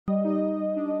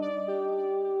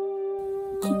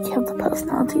think you have the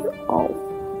personality of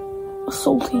a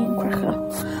saltine cracker.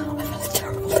 I've had a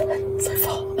terrible day so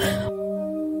far.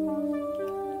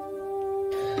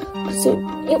 So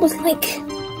it was like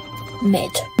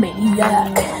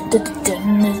maniac.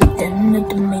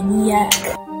 Maniac.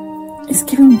 It's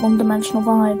giving one-dimensional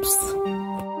vibes.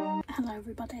 Hello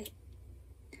everybody.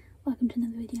 Welcome to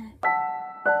another video.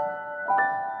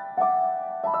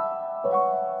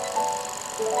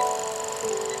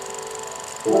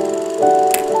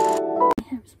 My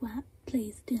hair is wet,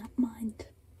 please do not mind.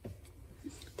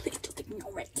 Please just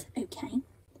ignore it, okay?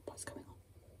 What's going on?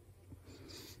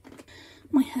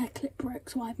 My hair clip broke,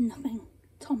 so I have nothing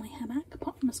to hold my hair back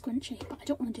apart from a squinchie, but I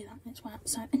don't want to do that when it's wet.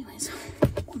 So anyways,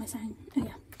 what am I saying? Oh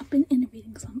yeah, I've been in a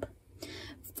reading slump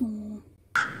for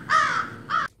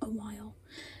a while,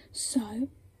 so,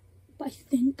 but I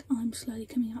think I'm slowly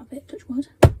coming out of it, touch wood.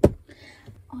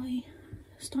 I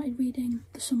started reading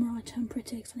The Summer I Turned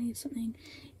Pretty because I needed something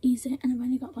easy, and I've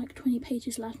only got like 20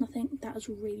 pages left, and I think that has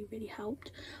really helped.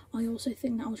 I also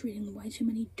think that I was reading way too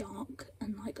many dark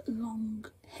and like long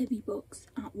heavy books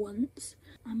at once.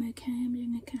 I'm okay, I'm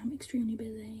doing okay, I'm extremely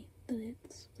busy, but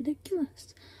it's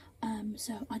ridiculous.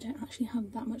 So I don't actually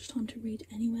have that much time to read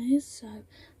anyways, so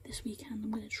this weekend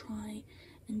I'm going to try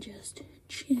and just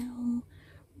chill,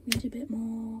 read a bit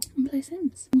more and play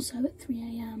Sims. Also at 3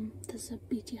 AM there's a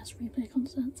BTS replay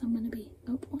concert, so I'm going to be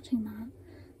up watching that,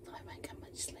 so I won't get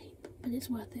much sleep, but it's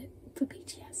worth it for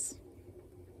BTS.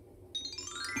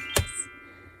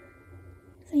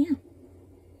 So yeah.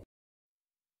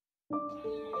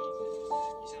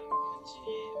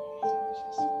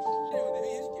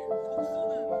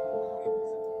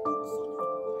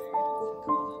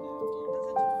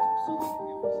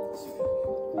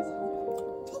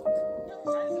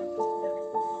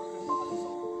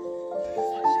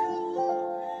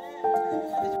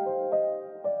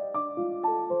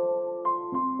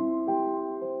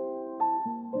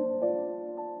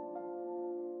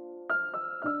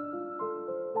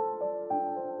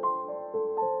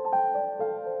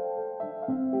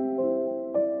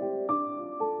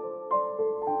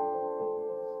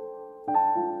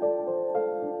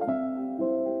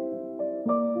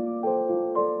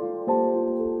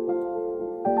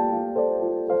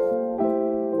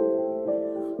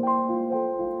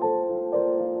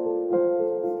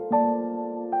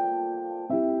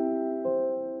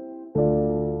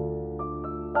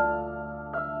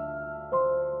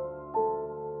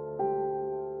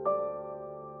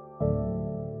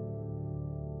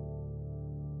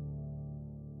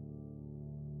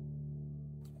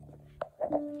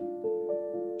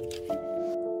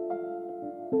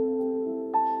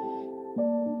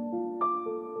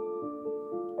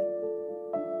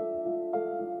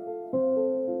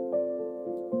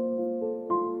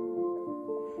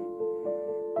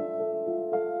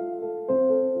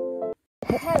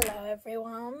 Hello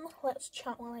everyone, let's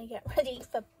chat while I get ready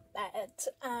for bed.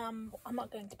 I'm not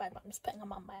going to bed, but I'm just putting on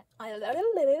my bed.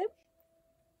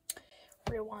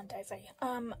 Rewind, Daisy.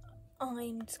 I'm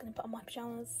just gonna put on my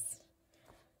pajamas.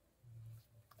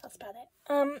 That's about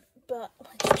it. But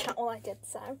let's chat while I did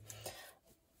so.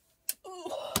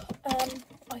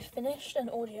 I finished an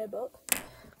audiobook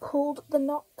called The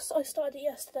Knocks. I started it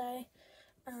yesterday,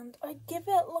 and I give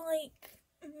it like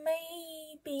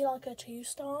maybe like a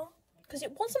 2-star. Because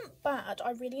it wasn't bad.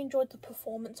 I really enjoyed the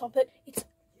performance of it.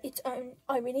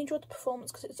 I really enjoyed the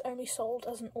performance because it's only sold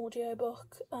as an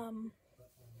audiobook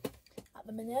at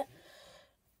the minute,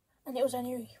 and it was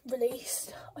only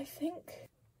released I think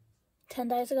 10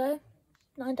 days ago,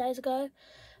 9 days ago.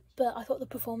 But I thought the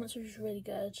performance was really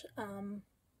good. I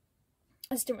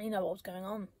just didn't really know what was going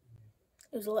on.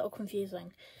 It was a little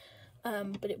confusing,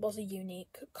 but it was a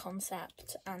unique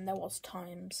concept, and there was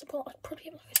times, well, I'd probably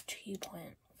give it like a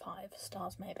 2.5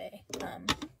 stars maybe,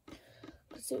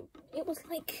 because it was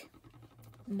like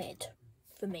mid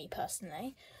for me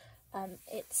personally.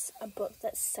 It's a book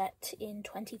that's set in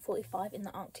 2045 in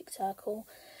the Arctic Circle,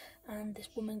 and this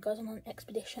woman goes on an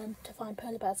expedition to find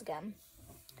polar bears again.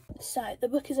 So the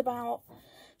book is about,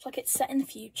 it's set in the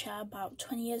future, about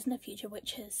 20 years in the future,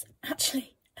 which is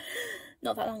actually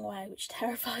not that long away, which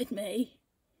terrified me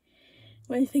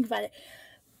when you think about it.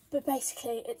 But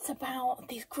basically, it's about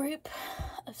this group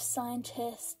of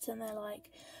scientists, and they're like,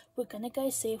 we're going to go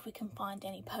see if we can find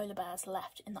any polar bears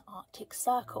left in the Arctic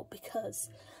Circle, because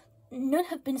none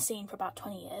have been seen for about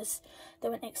 20 years. They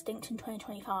went extinct in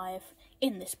 2025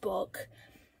 in this book,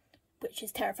 which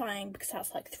is terrifying because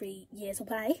that's like 3 years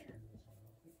away.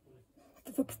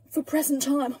 For present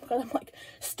time, oh God, I'm like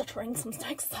stuttering, so I'm so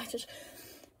excited.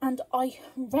 And I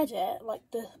read it, like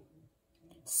the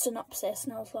synopsis,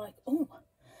 and I was like, oh,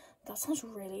 that sounds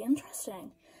really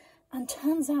interesting. And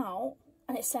turns out,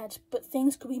 and it said, but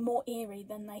things could be more eerie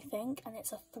than they think, and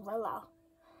it's a thriller.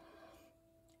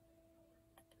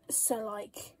 So,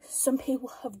 like, some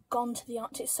people have gone to the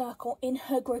Arctic Circle in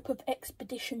her group of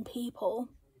expedition people.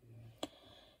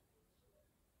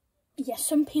 Yes,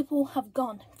 some people have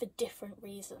gone for different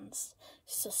reasons,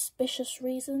 suspicious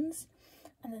reasons,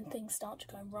 and then things start to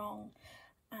go wrong.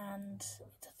 And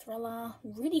it's a thriller,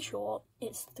 really short.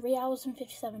 It's 3 hours and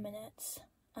 57 minutes,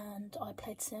 and I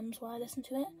played Sims while I listened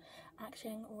to it.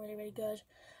 Acting really, really good.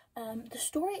 The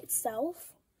story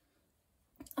itself,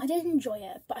 I did enjoy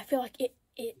it, but I feel like it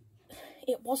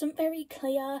wasn't very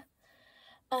clear,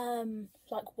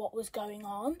 like, what was going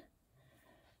on.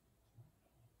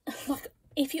 Like,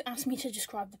 if you asked me to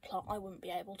describe the plot, I wouldn't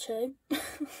be able to.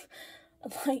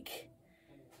 Like,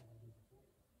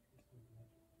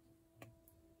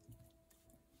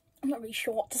 I'm not really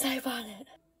sure what to say about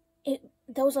it.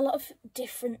 There was a lot of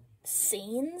different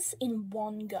scenes in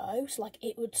one go, so, like,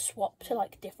 it would swap to,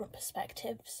 like, different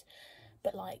perspectives,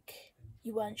 but, like,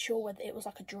 you weren't sure whether it was,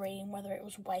 like, a dream, whether it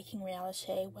was waking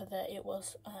reality, whether it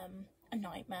was a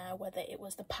nightmare, whether it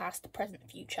was the past, the present,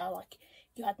 future. Like,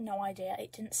 you had no idea.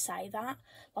 It didn't say that.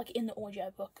 Like, in the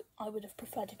audiobook, I would have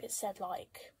preferred if it said,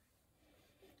 like,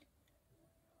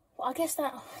 well, I guess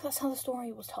that's how the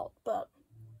story was told, but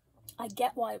I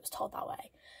get why it was told that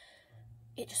way.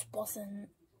 It just wasn't,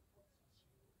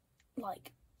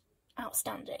 like,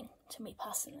 outstanding to me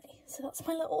personally. So that's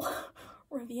my little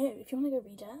review. If you want to go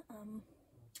read it,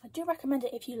 I do recommend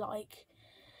it if you like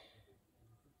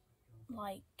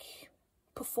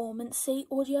performance-y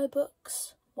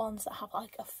audiobooks, ones that have,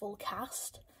 like, a full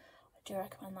cast. I do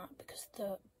recommend that because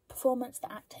the performance,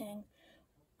 the acting,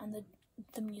 and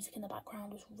the music in the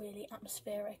background was really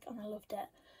atmospheric, and I loved it.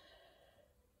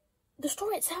 The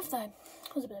story itself, though,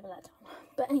 was a bit of a letdown.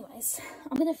 But anyways,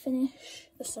 I'm going to finish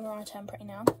The Summer I Turned Pretty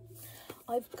now.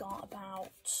 I've got about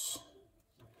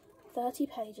 30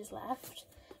 pages left,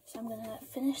 so I'm going to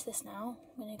finish this now.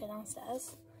 I'm going to go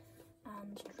downstairs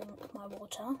and drink my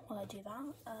water while I do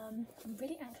that. I'm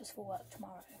really anxious for work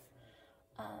tomorrow.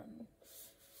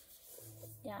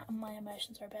 Yeah, and my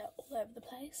emotions are a bit all over the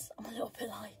place. I'm a little bit,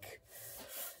 like,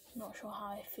 not sure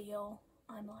how I feel.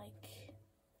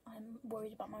 I'm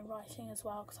worried about my writing as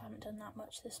well, because I haven't done that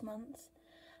much this month.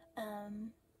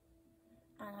 And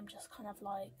I'm just kind of,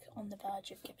 like, on the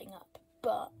verge of giving up.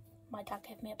 But my dad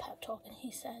gave me a pep talk and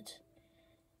he said,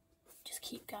 just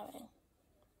keep going.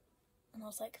 And I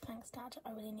was like, thanks, Dad,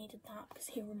 I really needed that, because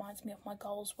he reminds me of my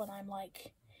goals when I'm,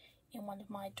 like, in one of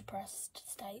my depressed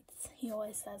states. He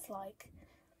always says, like,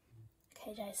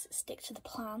 okay, Jace, stick to the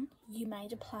plan. You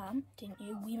made a plan, didn't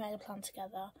you? We made a plan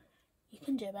together. You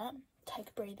can do it. Take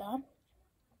a breather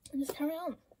and just carry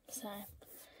on. So,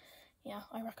 yeah,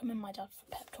 I recommend my dad for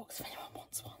pep talks if anyone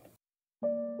wants one.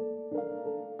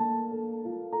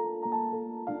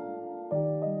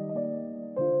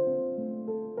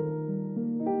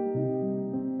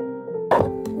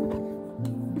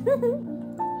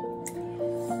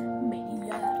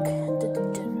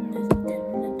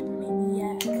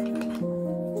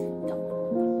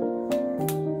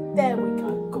 There we go,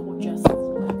 gorgeous.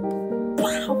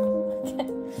 Wow. Okay.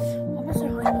 I'm not so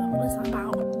hyper. What is that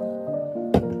about?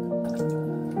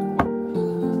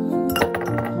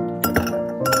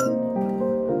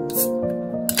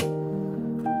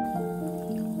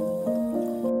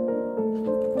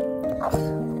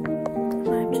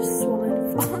 I've just swallowed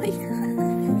a fly.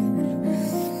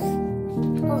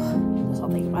 Oh, let's not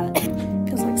think about it. It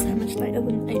feels like so much later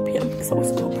than 8 PM because I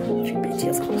was got a few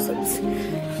BTS concerts.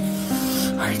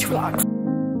 I need to relax.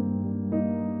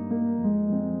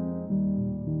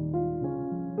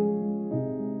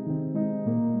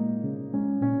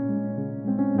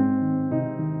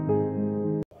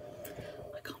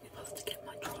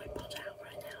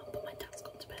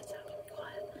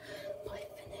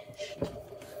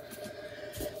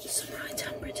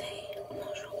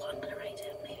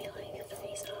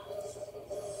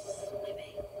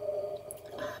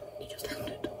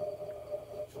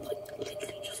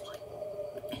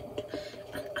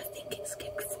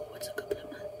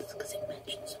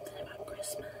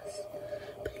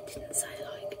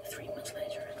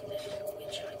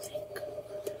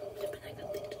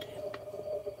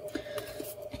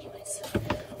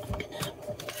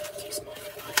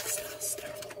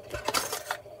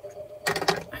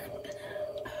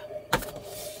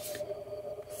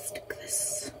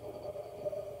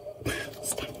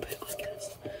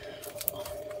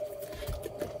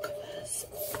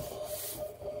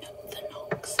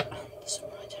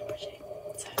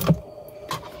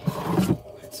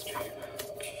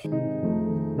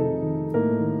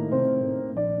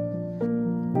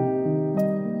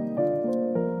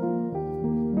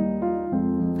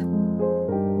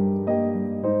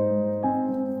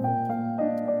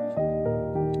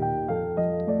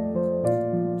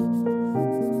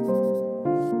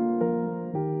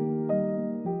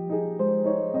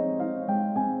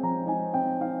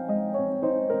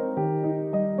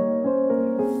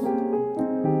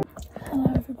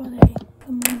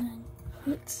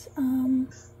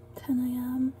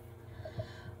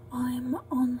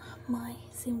 on my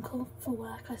Zoom call for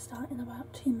work. I start in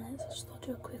about 2 minutes. I just thought I'd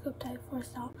do a quick update before I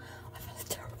start. I've had a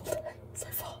terrible day so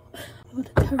far. I've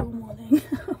had a terrible morning.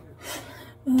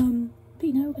 But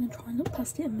you know, we're going to try and look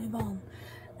past it and move on.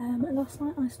 Last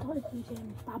night I started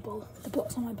reading Babel. The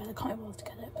book's on my bed, I can't even bother to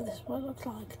get it, but this is what it looks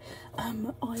like.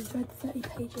 I've read 30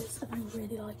 pages and I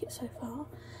really like it so far.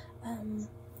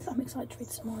 So I'm excited to read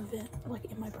some more of it, like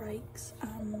in my breaks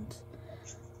and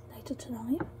later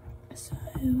tonight. So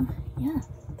yeah,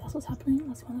 that's what's happening.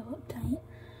 That's my little update.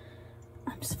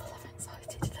 I'm just full of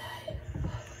anxiety today.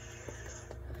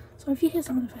 So if you hear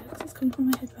sound effects, it's coming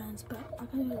from my headphones, but I'm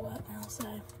going to go to work now, so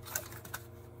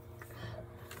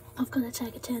I've got to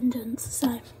take attendance.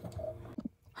 So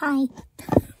hi.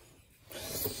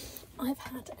 I've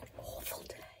had an awful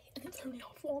day and it's only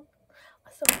half 1.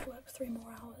 I still have to work for 3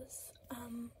 more hours.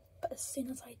 But as soon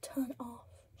as I turn off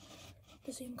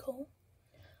the Zoom call,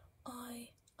 I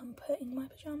am putting my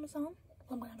pyjamas on.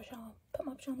 I'm going to have a shower, put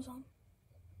my pyjamas on,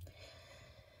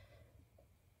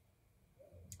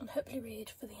 and hopefully read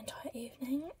for the entire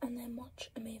evening and then watch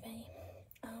a movie.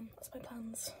 That's my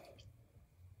plans.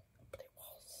 But it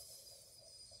was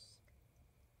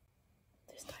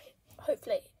this day.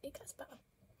 Hopefully it gets better.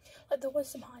 Like, there was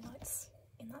some highlights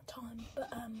in that time, but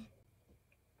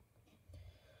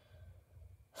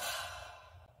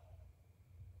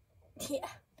yeah,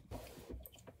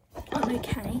 I'm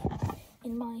okay.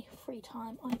 In my free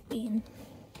time, I've been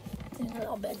doing a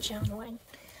little bit of journaling.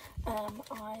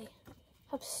 I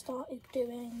have started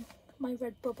doing my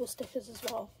red bubble stickers as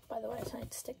well, by the way, so I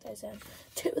need to stick those in.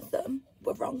 2 of them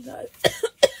were wrong though.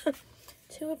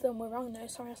 2 of them were wrong though,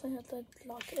 sorry, I sounded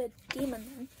like a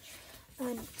demon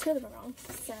then. 2 of them are wrong,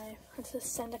 so I had to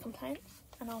send a complaint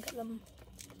and I'll get them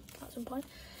at some point.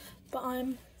 But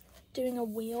I'm doing a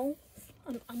wheel.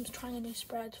 I'm trying a new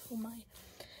spread for my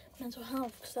mental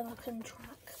health, because then I can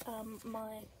track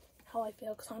how I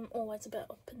feel, because I'm always a bit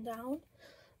up and down.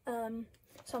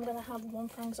 So I'm going to have one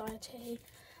for anxiety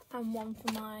and one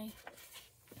for my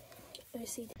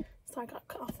OCD. So I got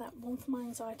cut off that, one for my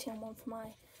anxiety and one for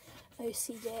my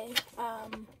OCD.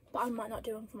 But I might not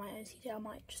do one for my OCD. I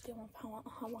might just do one for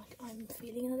how like I'm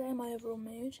feeling in the day, my overall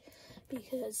mood,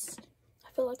 because I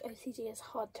feel like OCD is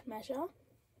hard to measure.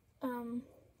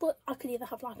 But I could either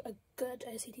have like a good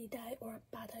OCD day or a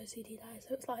bad OCD day,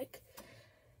 so it's like,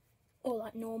 or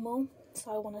like normal.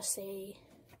 So I want to see,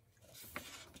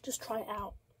 just try it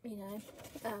out, you know.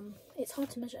 It's hard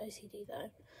to measure OCD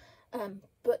though,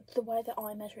 but the way that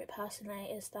I measure it personally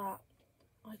is that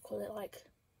I call it like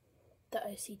the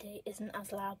OCD isn't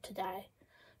as loud today.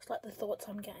 It's like the thoughts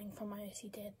I'm getting from my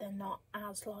OCD, they're not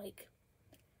as like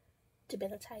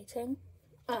debilitating.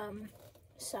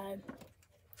 So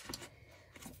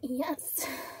yes,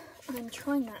 I'm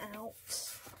trying that out,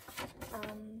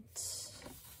 and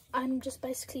I'm just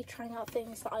basically trying out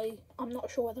things that I'm not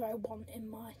sure whether I want in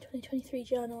my 2023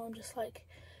 journal. I'm just like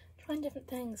trying different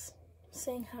things,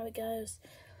 seeing how it goes.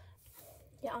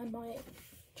 Yeah, I might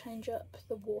change up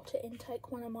the water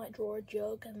intake one. I might draw a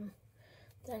jug and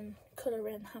then colour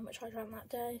in how much I drank that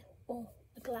day, or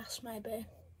a glass maybe.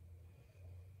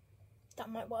 That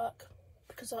might work,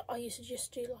 because I used to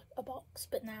just do like a box,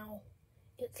 but now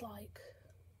it's like,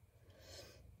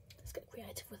 let's get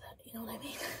creative with it, you know what I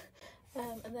mean?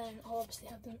 And then I'll obviously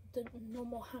have the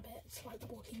normal habits like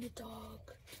walking the dog.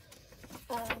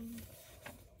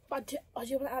 But I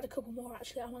do want to add a couple more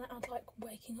actually. I want to add like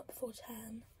waking up before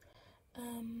 10.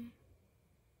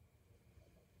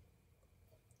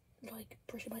 Like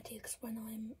brushing my teeth, because when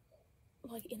I'm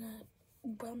like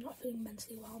when I'm not feeling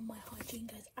mentally well, my hygiene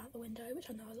goes out the window, which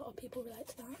I know a lot of people relate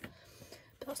to that.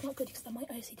 But that's not good, because then my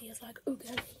OCD is like, oh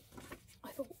girl,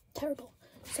 I feel terrible.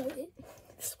 So this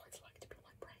is what it's like to be on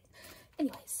my brain.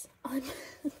 Anyways,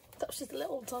 that's just a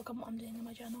little talk on what I'm doing in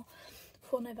my journal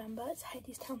for November. It's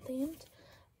Hades Town themed.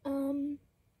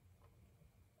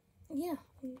 Yeah,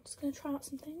 I'm just going to try out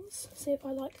some things, see if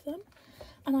I like them.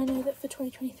 And I know that for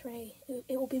 2023,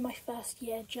 it will be my first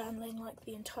year journaling like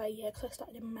the entire year, because I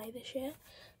started in May this year.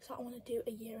 So I want to do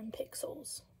a year in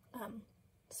pixels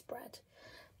spread.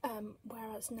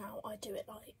 Whereas now I do it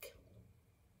like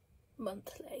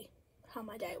monthly, how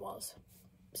my day was.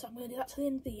 So I'm going to do that to the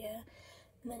end of the year,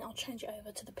 and then I'll change it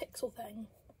over to the pixel thing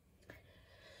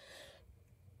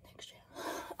next year.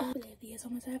 I believe the year's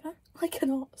almost over. I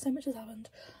cannot, so much has happened.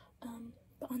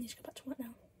 But I need to go back to work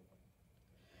now.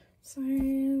 So,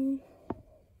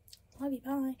 love you,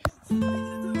 bye.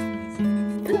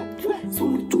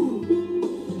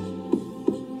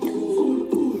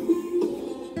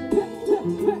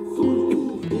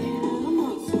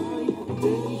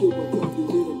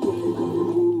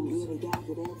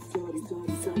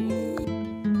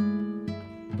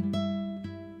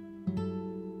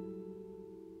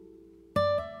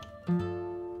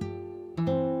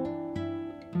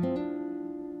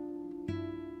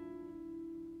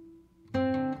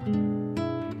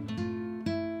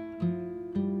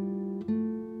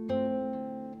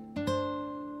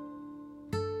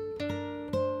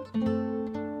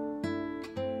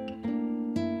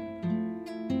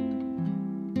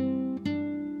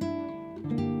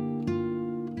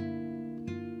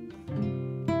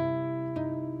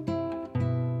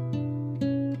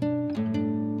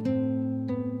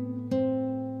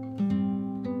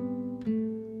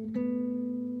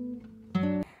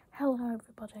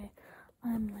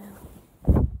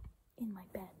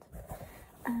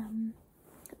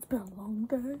 been a long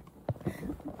day.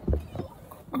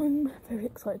 I'm very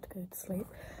excited to go to sleep,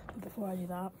 but before I do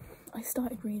that, I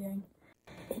started reading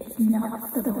It's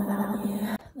Not the Without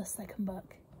You, the second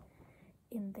book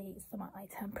in the Summer I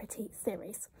Turn Pretty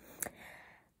series.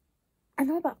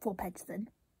 And I'm about 4 pages in.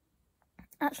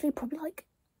 Actually, probably like,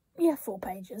 yeah, 4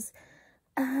 pages.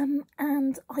 And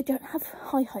I don't have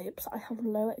high hopes, I have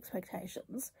low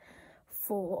expectations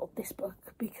for this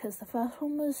book, because the first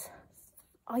one was,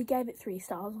 I gave it 3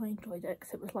 stars, I enjoyed it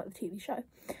because it was like the TV show.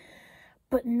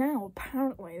 But now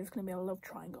apparently there's going to be a love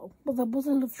triangle. Well, there was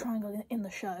a love triangle in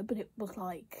the show, but it was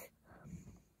like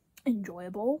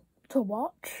enjoyable to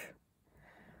watch.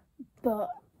 But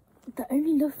the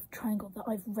only love triangle that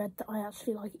I've read that I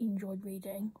actually like enjoyed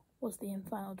reading was The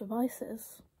Infernal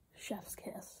Devices, Chef's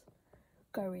Kiss.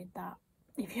 Go read that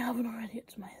if you haven't already,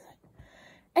 it's amazing.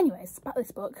 Anyways, about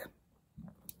this book,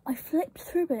 I flipped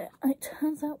through it and it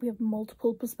turns out we have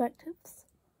multiple perspectives.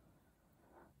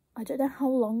 I don't know how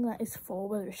long that is for,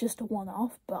 whether it's just a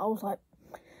one-off, but I was like,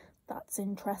 that's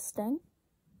interesting.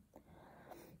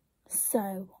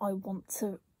 So I want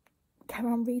to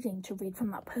carry on reading to read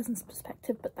from that person's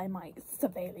perspective, but they might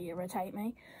severely irritate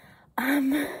me.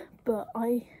 But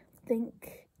I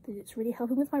think that it's really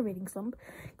helping with my reading slump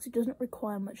because it doesn't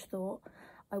require much thought.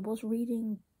 I was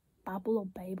reading Babel or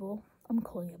Babel, I'm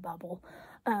calling it Babel,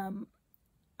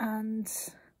 and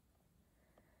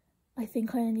I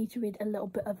think I need to read a little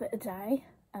bit of it a day,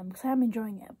 because I am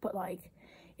enjoying it, but like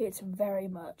it's very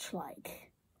much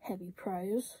like heavy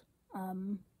prose,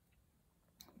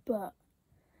 but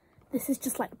this is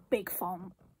just like big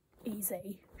font,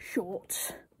 easy,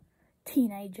 short,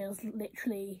 teenagers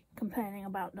literally complaining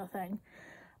about nothing,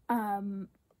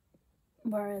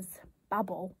 whereas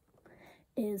Babel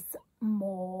is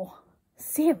more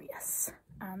serious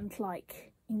and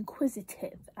like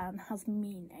inquisitive and has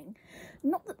meaning.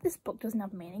 Not that this book doesn't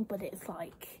have meaning, but it's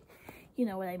like, you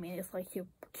know what I mean, it's like your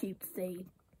cutesy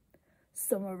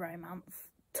summer romance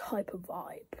type of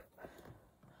vibe.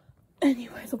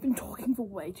 Anyways, I've been talking for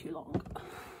way too long.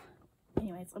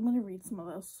 Anyways, I'm gonna read some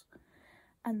of this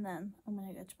and then I'm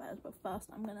gonna go to bed, but first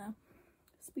I'm gonna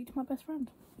speak to my best friend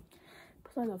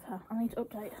because I love her. I need to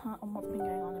update her on what's been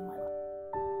going on in my life.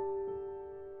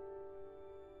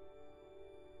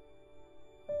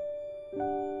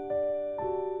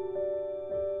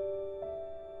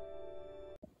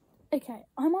 Okay,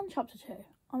 I'm on chapter 2.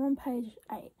 I'm on page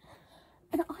 8.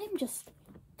 And I'm just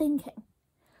thinking,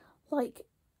 like,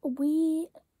 we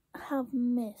have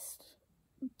missed,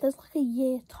 there's like a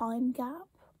year time gap.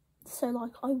 So,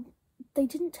 like, they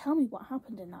didn't tell me what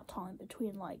happened in that time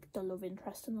between, like, the love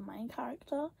interest and the main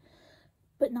character.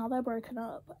 But now they're broken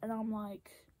up. And I'm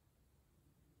like,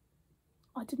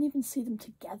 I didn't even see them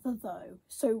together, though.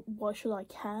 So why should I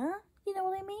care? You know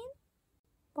what I mean?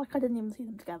 Like, I didn't even see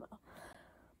them together.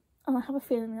 And I have a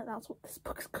feeling that that's what this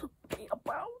book's gonna be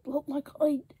about. Like,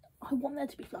 I want there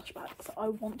to be flashbacks. I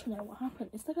want to know what happened.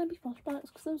 Is there going to be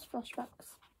flashbacks? Because there was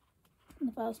flashbacks in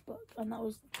the first book, and that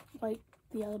was, like,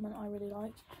 the element I really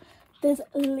liked. There's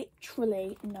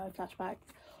literally no flashbacks.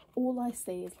 All I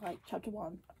see is, like, chapter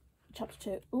 1, chapter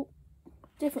 2. Oh,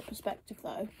 different perspective,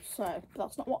 though. So,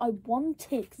 that's not what I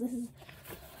wanted. Because this is...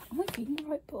 Am I reading the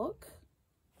right book?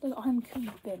 Like, I'm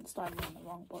convinced I'm reading the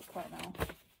wrong book right now.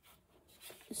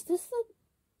 Is this the...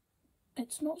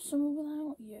 It's Not Summer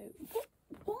Without You. What?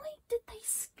 Why did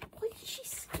she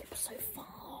skip so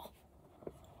far?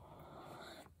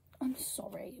 I'm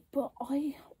sorry, but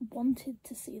I wanted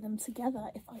to see them together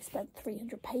if I spent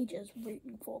 300 pages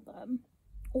rooting for them.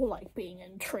 Or, like, being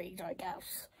intrigued, I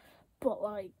guess. But,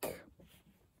 like...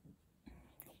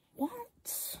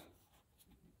 What?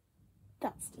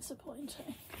 That's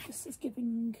disappointing. This is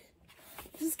giving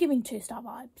 2-star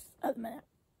vibes at the minute.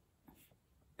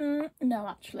 No,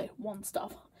 actually, 1-star.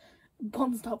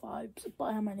 1-star vibes, but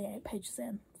I'm only 8 pages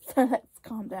in, so let's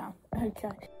calm down.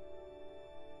 Okay.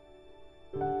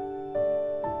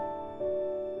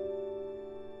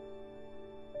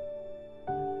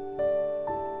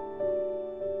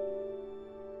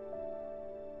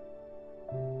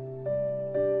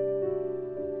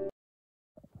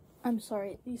 I'm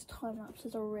sorry, these time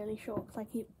lapses are really short because I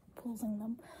keep pausing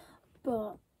them,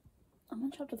 but I'm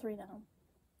on chapter 3 now.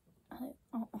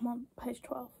 I'm on page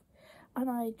 12, and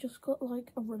I just got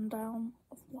like a rundown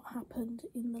of what happened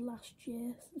in the last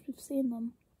year since we've seen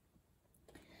them.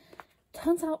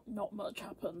 Turns out not much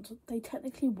happened. They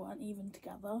technically weren't even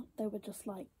together. They were just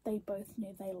like, they both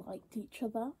knew they liked each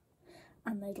other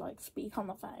and they'd like speak on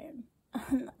the phone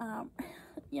and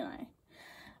you know,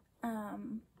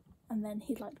 and then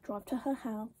he'd like drive to her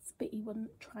house, but he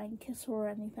wouldn't try and kiss her or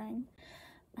anything.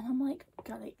 And I'm like,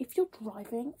 Gally, if you're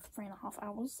driving for 3.5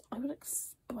 hours, I would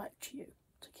expect you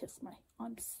to kiss me.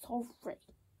 I'm sorry.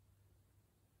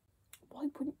 Why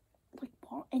wouldn't, like,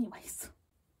 what? Anyways,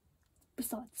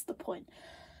 besides the point.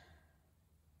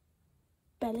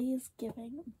 Belly is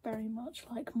giving very much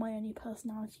like my only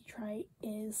personality trait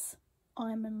is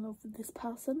I'm in love with this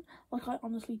person. Like, I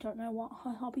honestly don't know what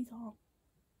her hobbies are.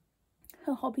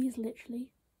 Her hobby is literally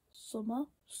summer,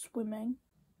 swimming,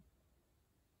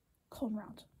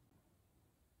 Conrad,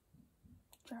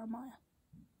 Jeremiah.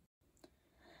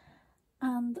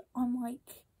 And I'm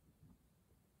like,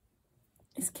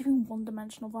 it's giving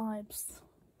one-dimensional vibes.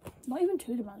 Not even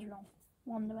two-dimensional,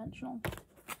 one-dimensional.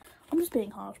 I'm just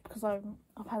being harsh because I've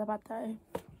had a bad day.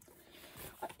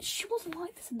 She wasn't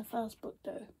like this in the first book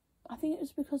though. I think it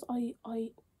was because I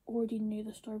already knew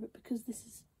the story, but because this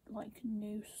is like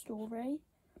new story.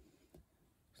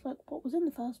 It's like what was in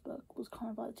the first book was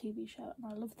kind of like the TV show, and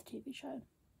I love the TV show.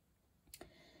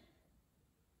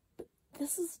 But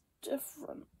this is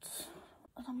different.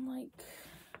 And I'm like,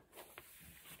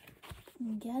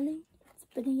 Gelly, it's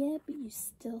been a year, but you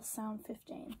still sound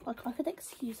 15. Like, I could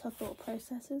excuse her thought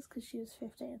processes because she was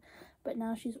 15, but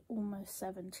now she's almost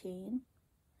 17.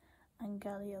 And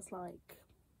Gelly is like,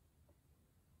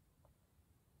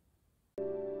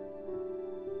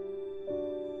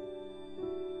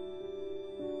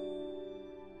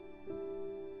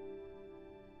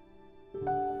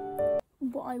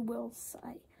 what I will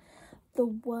say, the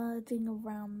wording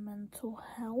around mental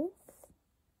health,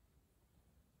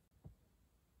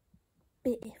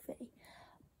 bit iffy,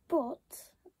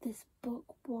 but this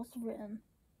book was written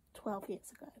 12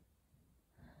 years ago,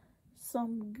 so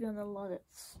I'm gonna let it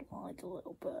slide a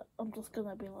little bit. I'm just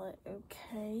gonna be like,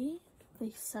 okay,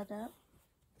 they said it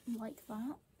like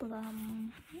that, but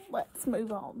let's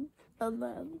move on, and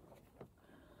then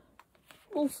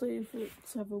we'll see if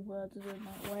it's ever worded in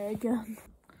that way again.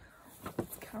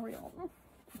 Let's carry on.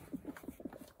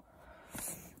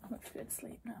 I'm going to go to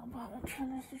sleep now, but I want to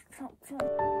finish this chapter.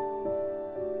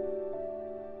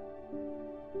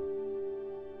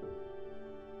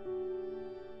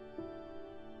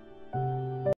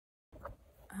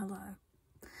 Hello.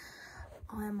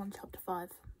 I am on chapter 5.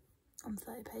 I'm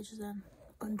 30 pages in.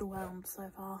 Underwhelmed so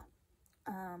far.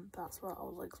 That's what I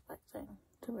was expecting,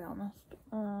 to be honest.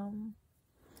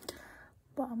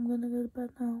 But I'm gonna go to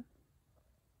bed now.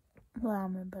 Well,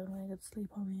 I'm in bed, I'm gonna go to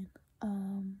sleep, I mean.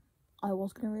 I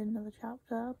was gonna read another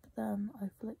chapter, but then I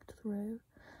flicked through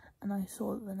and I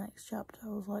saw that the next chapter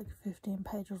was like 15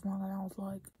 pages long, and I was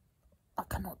like, I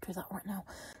cannot do that right now.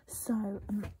 So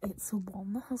it's the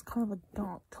one that has kind of a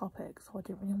dark topic, so I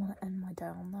didn't really want to end my day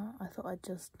on that. I thought I'd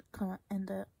just kind of end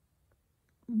it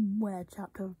where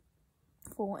chapter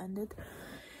 4 ended.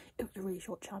 It was a really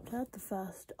short chapter, the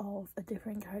first of a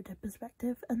different character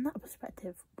perspective, and that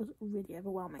perspective was really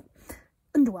overwhelming.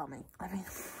 Underwhelming, I mean.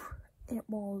 It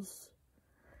was,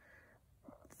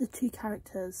 the two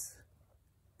characters,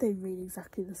 they read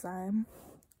exactly the same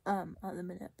at the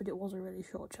minute, but it was a really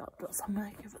short chapter, so I'm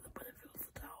gonna give it the benefit of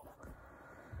the doubt.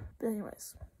 But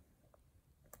anyways,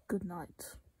 good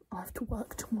night. I have to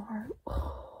work tomorrow,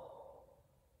 but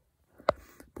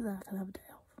then I can have a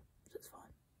day off, so it's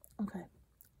fine. Okay.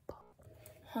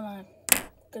 Hello,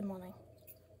 good morning.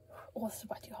 Oh, it's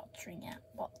way too hot to drink yet.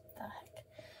 What the heck?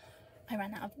 I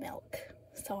ran out of milk,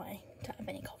 so I don't have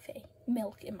any coffee.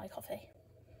 Milk in my coffee.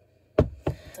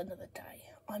 It's another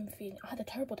day. I had a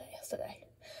terrible day yesterday,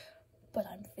 but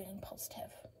I'm feeling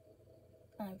positive.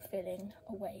 I'm feeling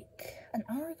awake. An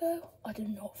hour ago, I did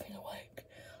not feel awake.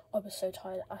 I was so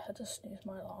tired, I had to snooze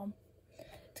my alarm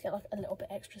to get like a little bit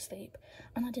extra sleep.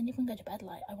 And I didn't even go to bed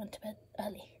late. I went to bed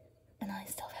early, and I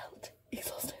still felt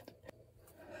exhausted.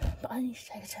 But I need to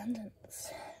take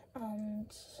attendance, and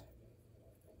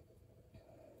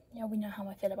yeah, we know how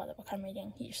I feel about the book I'm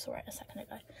reading. You just saw it a second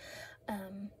ago.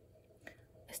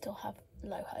 I still have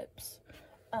low hopes,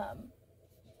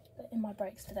 but in my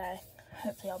breaks today,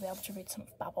 hopefully I'll be able to read some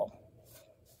of Babel,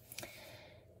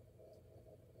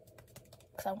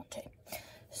 because I want to.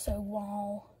 So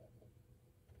while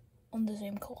on the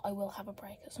Zoom call, I will have a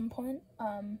break at some point,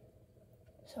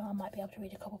 so I might be able to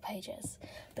read a couple pages,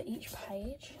 but each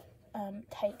page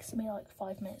takes me like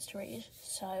 5 minutes to read,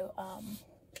 so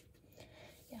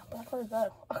yeah, but I've got to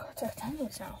go. I've got to take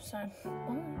attendance now, so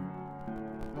bye.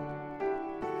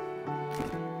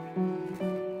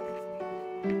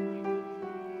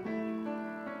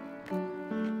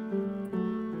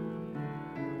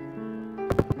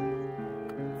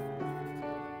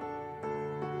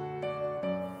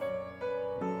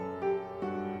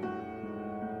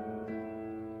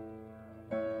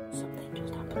 Something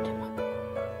just happened to my book.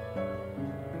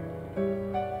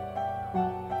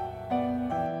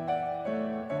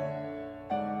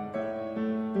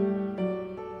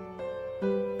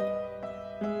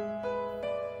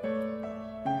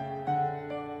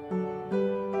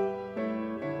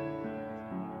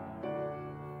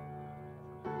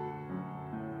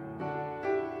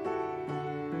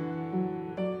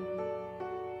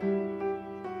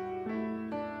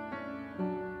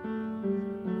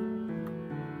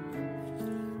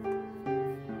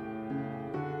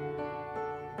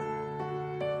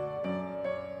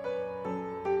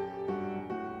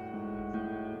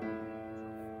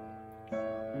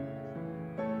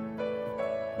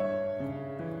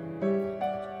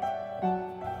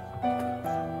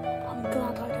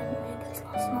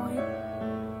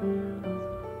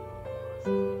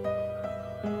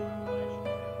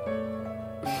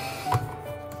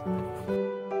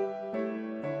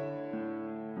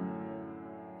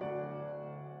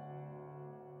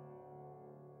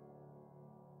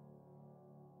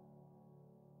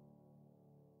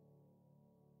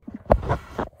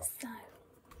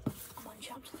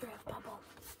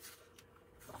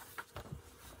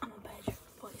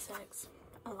 mistakes.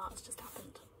 A lot's just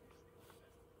happened.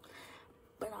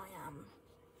 But I am...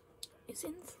 is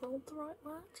enthralled the right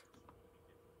word?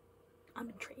 I'm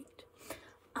intrigued.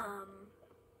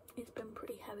 It's been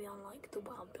pretty heavy on like the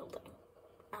world building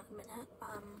at the minute.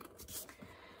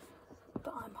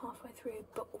 But I'm halfway through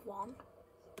book 1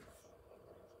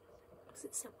 because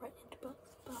it's separated into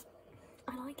books. But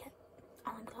I like it,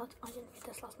 and I'm glad I didn't read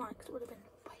this last night because it would have been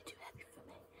way too heavy for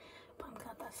me. But I'm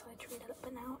glad that I decided to read a little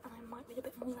bit now, and I might read a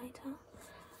bit more later.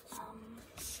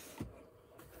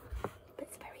 But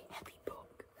it's a very heavy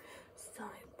book, so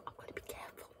I've got to be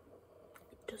careful.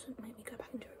 It doesn't make me go back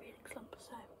into a reading slump,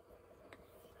 so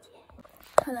yeah.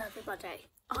 Hello everybody,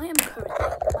 I am currently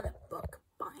on a book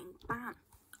buying ban.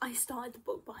 I started the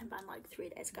book buying ban like 3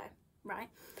 days ago, right?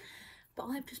 But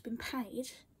I've just been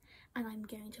paid and I'm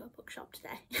going to a bookshop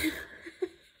today.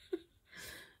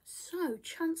 So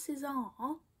chances are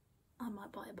I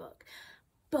might buy a book,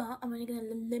 but I'm only going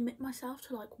to limit myself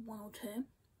to like 1 or 2.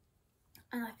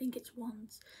 And I think it's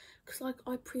ones, because like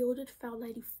I pre-ordered Foul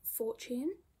Lady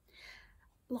Fortune.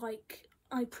 Like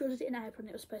I pre-ordered it in April and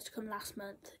it was supposed to come last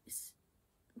month. It's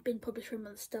been published for a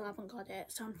month, still haven't got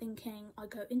it. So I'm thinking I'll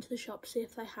go into the shop, see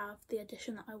if they have the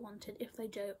edition that I wanted. If they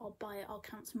do, I'll buy it. I'll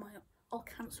cancel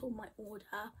my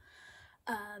order.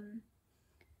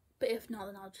 But if not,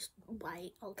 then I'll just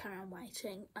wait. I'll carry on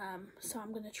waiting. So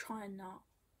I'm gonna try and not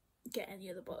get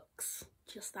any other books,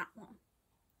 just that one.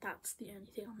 That's the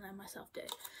only thing I'm letting myself do.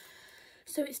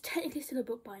 So it's technically still a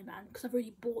book buying ban because I've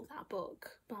already bought that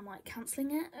book, but I'm like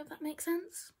cancelling it, if that makes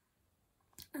sense.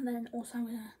 And then also I'm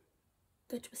gonna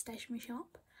go to a stationery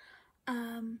shop,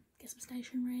 get some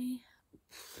stationery,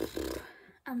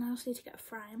 and I also need to get a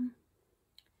frame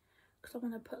because I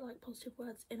want to put like positive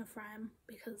words in a frame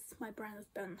because my brain has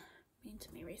been mean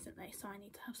to me recently, so I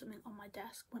need to have something on my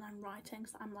desk when I'm writing,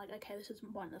 so I'm like, okay, this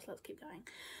isn't pointless, let's keep going.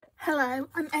 Hello,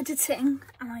 I'm editing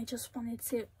and I just wanted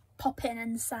to pop in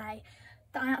and say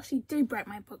that I actually do break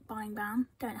my book buying ban.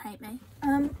 Don't hate me.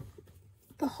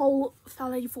 The whole Foul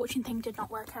Lady Fortune thing did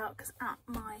not work out because at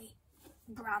my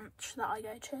branch that I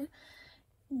go to,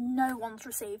 no one's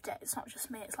received it. It's not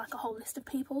just me, it's like a whole list of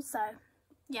people, so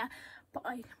yeah. But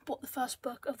I bought the first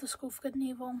book of the School for Good and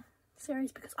Evil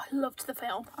series because I loved the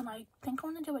film and I think I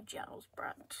want to do a Gels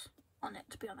brand on it,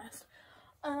 to be honest.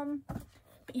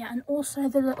 But yeah, and also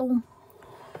the little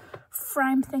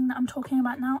frame thing that I'm talking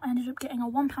about now, I ended up getting a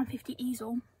 £1.50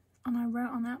 easel and I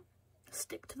wrote on it,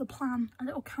 stick to the plan, a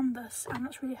little canvas, and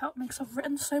that's really helped me because I've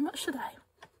written so much today.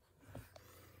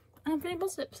 And I'm feeling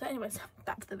positive. So anyways,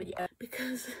 back to the video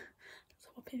because that's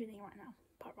what I'm pivoting right now,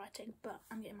 part writing, but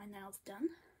I'm getting my nails done.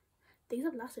 These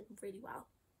have lasted really well.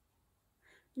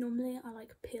 Normally I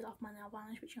like peel off my nail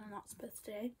varnish, which you're not supposed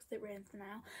to do because it ruins the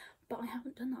nail, but I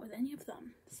haven't done that with any of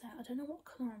them, so I don't know what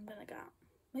colour I'm gonna get.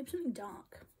 Maybe something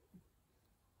dark,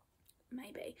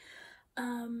 maybe.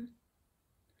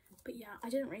 But yeah, I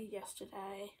didn't read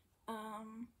yesterday. I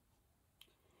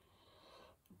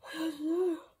don't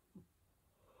know.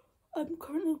 I'm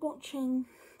currently watching,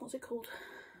 what's it called?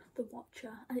 The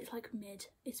Watcher, and it's like mid.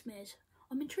 It's mid.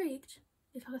 I'm intrigued.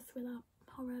 It's like a thriller,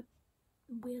 horror,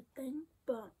 weird thing,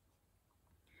 but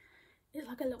it's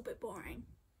like a little bit boring.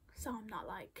 So I'm not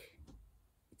like,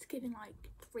 it's giving like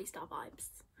 3-star vibes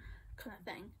kind of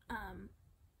thing.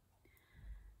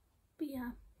 But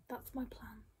yeah, that's my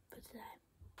plan for today.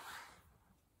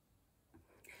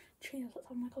 Cheers, let's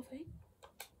have my coffee.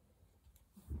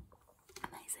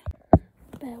 Amazing.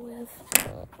 Bear with.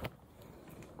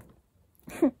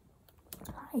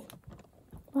 Hi,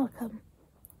 welcome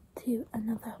to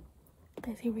another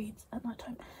Daisy Reads at night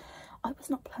time. I was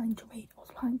not planning to read, I was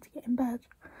planning to get in bed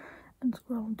and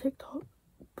scroll on TikTok,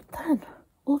 but then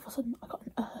all of a sudden I got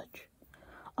an urge.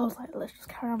 I was like, let's just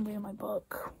carry on reading my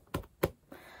book.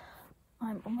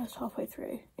 I'm almost halfway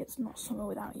through. It's Not Summer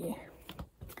Without You.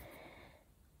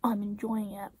 I'm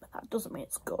enjoying it, but that doesn't mean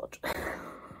it's good.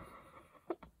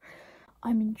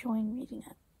 I'm enjoying reading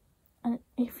it, and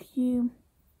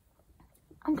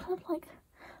I'm kind of like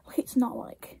it's not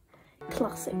like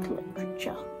classic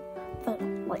literature, but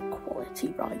like quality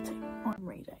writing I'm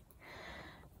reading.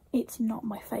 It's not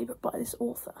my favourite by this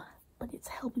author, but it's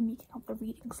helping me get out the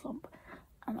reading slump,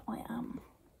 and I am.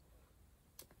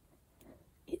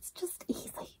 It's just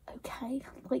easy, okay?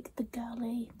 Like the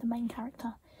main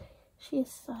character, she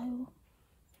is so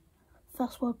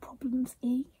first world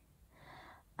problems-y,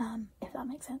 if that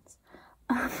makes sense.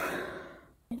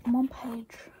 I'm on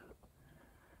page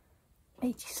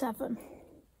 87,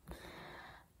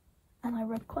 and I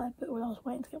read quite a bit while I was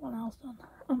waiting to get my nails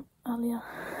done earlier.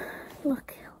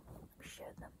 Look, let me show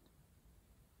them.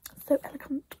 So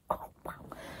elegant. Oh wow.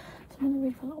 So I'm gonna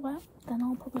read for a little bit, then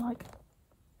I'll probably like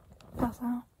That's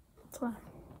out. So,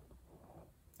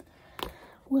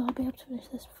 will I be able to finish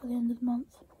this before the end of the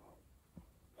month?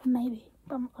 Maybe,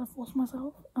 but I've forced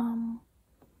myself. I've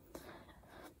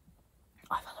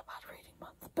had a bad reading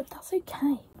month, but that's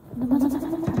okay. You know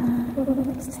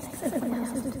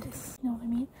what I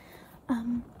mean?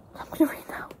 I'm gonna read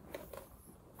now.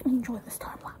 Enjoy this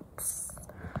time lapse.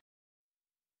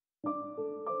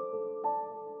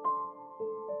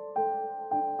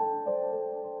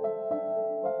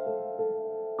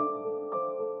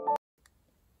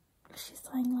 She's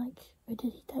saying like, oh,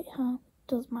 did he date her?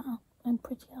 Doesn't matter. I'm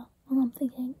prettier. And I'm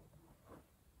thinking,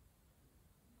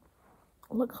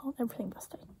 look hot, everything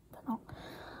bestie. But not.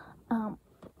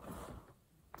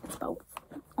 It's about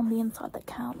on the inside that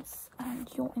counts, and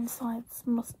your insides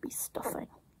must be stuffing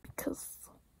because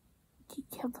you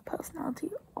have the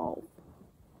personality of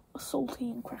a salty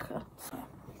and cracker. So,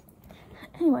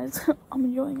 anyways, I'm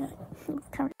enjoying it. Let's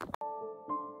carry on.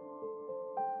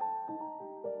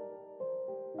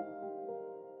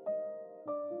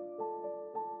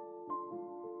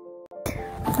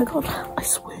 Oh my god, I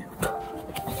swooned.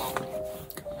 Okay.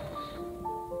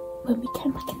 When we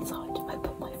came back inside, I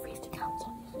put my freezing hands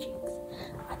on his cheeks,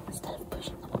 and instead of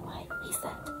pushing them away, he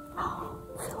said, "Oh,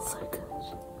 feels so good."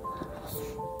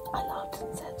 I laughed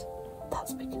and said,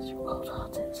 "That's because you're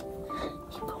cold-hearted."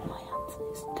 He put my hands in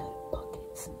his coat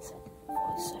pockets and said,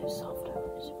 voice so soft I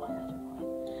wondered if I heard him right.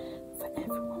 "For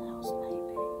everyone else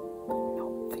maybe, but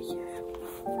not for you."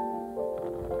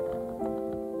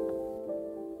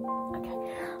 Okay,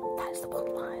 that is the one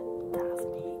line that has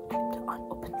me clipped.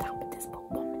 I'm up and down with this book.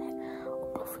 1 minute,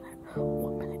 I'm bluffing it.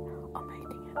 1 minute, I'm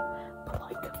hating it. But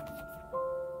like,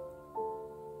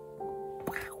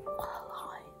 wow, what a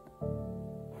line.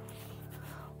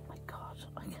 Oh my god,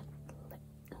 I can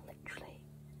literally.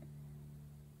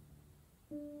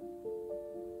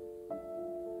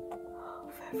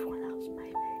 For everyone else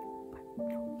maybe, but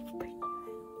not for you.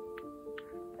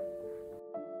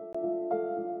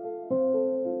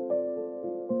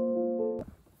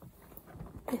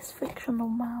 This fictional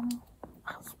man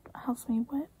has me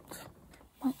whipped.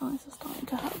 My eyes are starting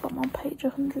to hurt, but I'm on page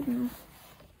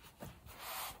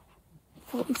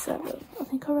 147. I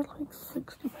think I read like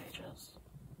 60 pages.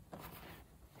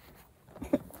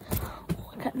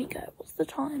 Oh, let me go. What's the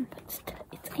time?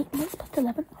 It's 8 minutes past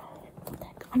 11. Oh,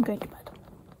 heck, I'm going to bed.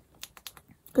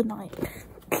 Good night.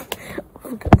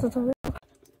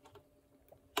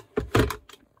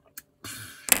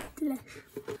 Delish.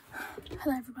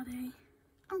 Hello everybody.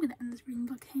 I'm going to end this reading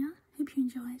vlog here. Hope you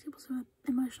enjoyed. It was an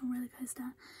emotional roller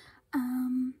coaster.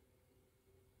 And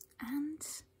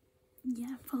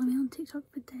yeah, follow me on TikTok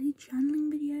for daily journaling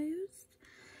videos.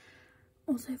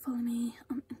 Also follow me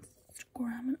on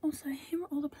Instagram, and also here are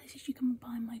all the places you can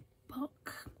buy my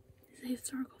book. It's a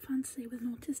historical fantasy with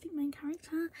an autistic main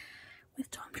character with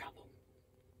time travel.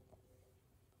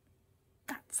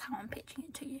 That's how I'm pitching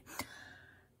it to you.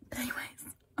 But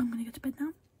anyways, I'm going to go to bed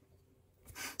now.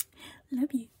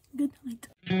 Love you. Good night.